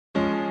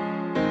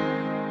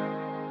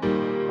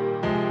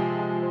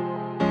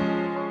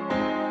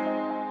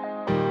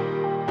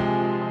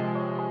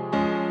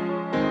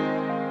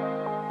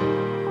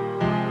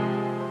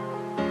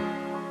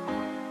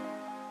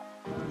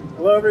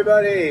Hello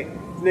everybody,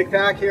 it's Nick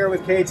Pack here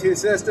with K2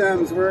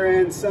 Systems. We're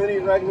in sunny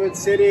Redwood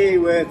City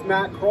with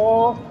Matt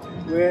Kroll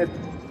with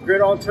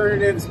Grid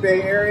Alternatives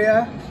Bay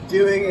Area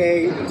doing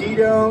a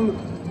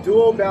D-Dome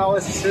dual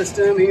ballast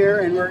system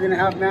here, and we're going to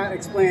have Matt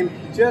explain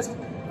just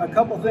a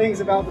couple things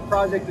about the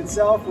project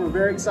itself. We're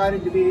very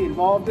excited to be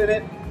involved in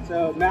it.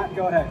 So Matt,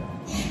 go ahead.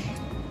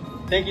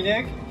 Thank you,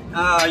 Nick.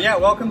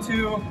 Welcome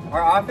to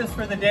our office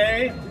for the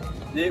day.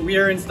 We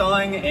are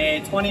installing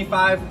a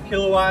 25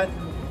 kilowatt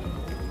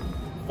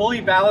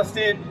fully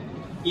ballasted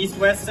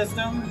east-west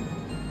system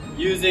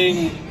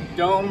using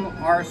Dome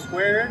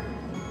R².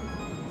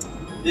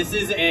 This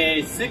is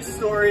a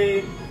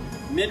 6-story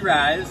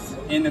mid-rise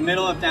in the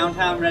middle of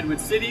downtown Redwood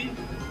City.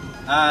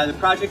 The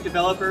project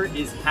developer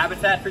is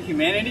Habitat for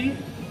Humanity,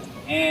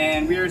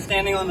 and we are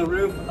standing on the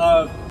roof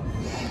of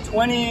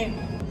 20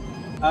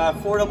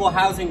 affordable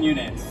housing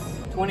units,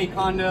 20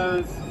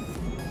 condos.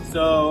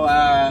 So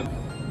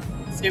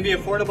it's gonna be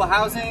affordable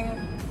housing,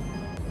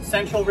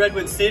 central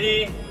Redwood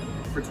City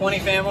for 20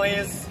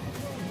 families,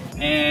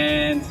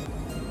 and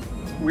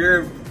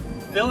we're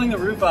filling the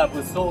roof up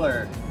with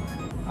solar.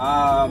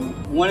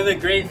 One of the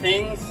great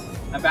things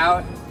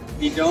about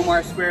the Dome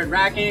R²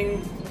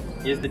 racking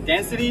is the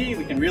density.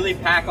 We can really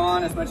pack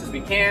on as much as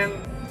we can.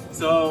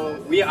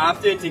 So we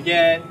opted to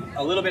get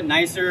a little bit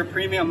nicer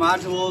premium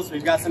modules.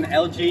 We've got some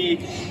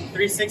LG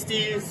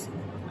 360s,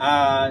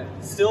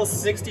 still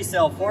 60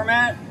 cell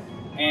format,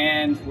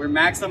 and we're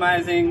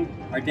maximizing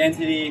our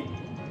density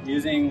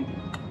using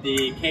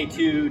the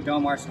K2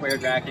 Dome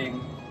R² racking.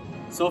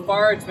 So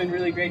far, it's been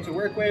really great to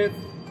work with.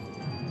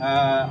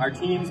 Our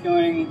team's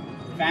going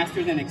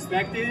faster than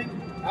expected.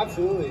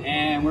 Absolutely.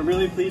 And we're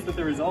really pleased with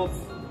the results.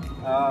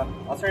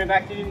 I'll turn it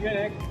back to you,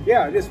 Nick.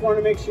 Yeah, I just want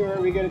to make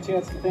sure we get a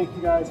chance to thank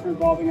you guys for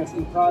involving us in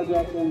the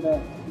project and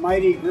the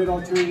mighty Grid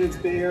Alternatives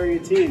Bay Area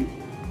team.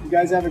 You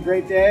guys have a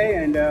great day,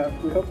 and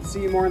we hope to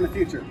see you more in the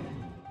future.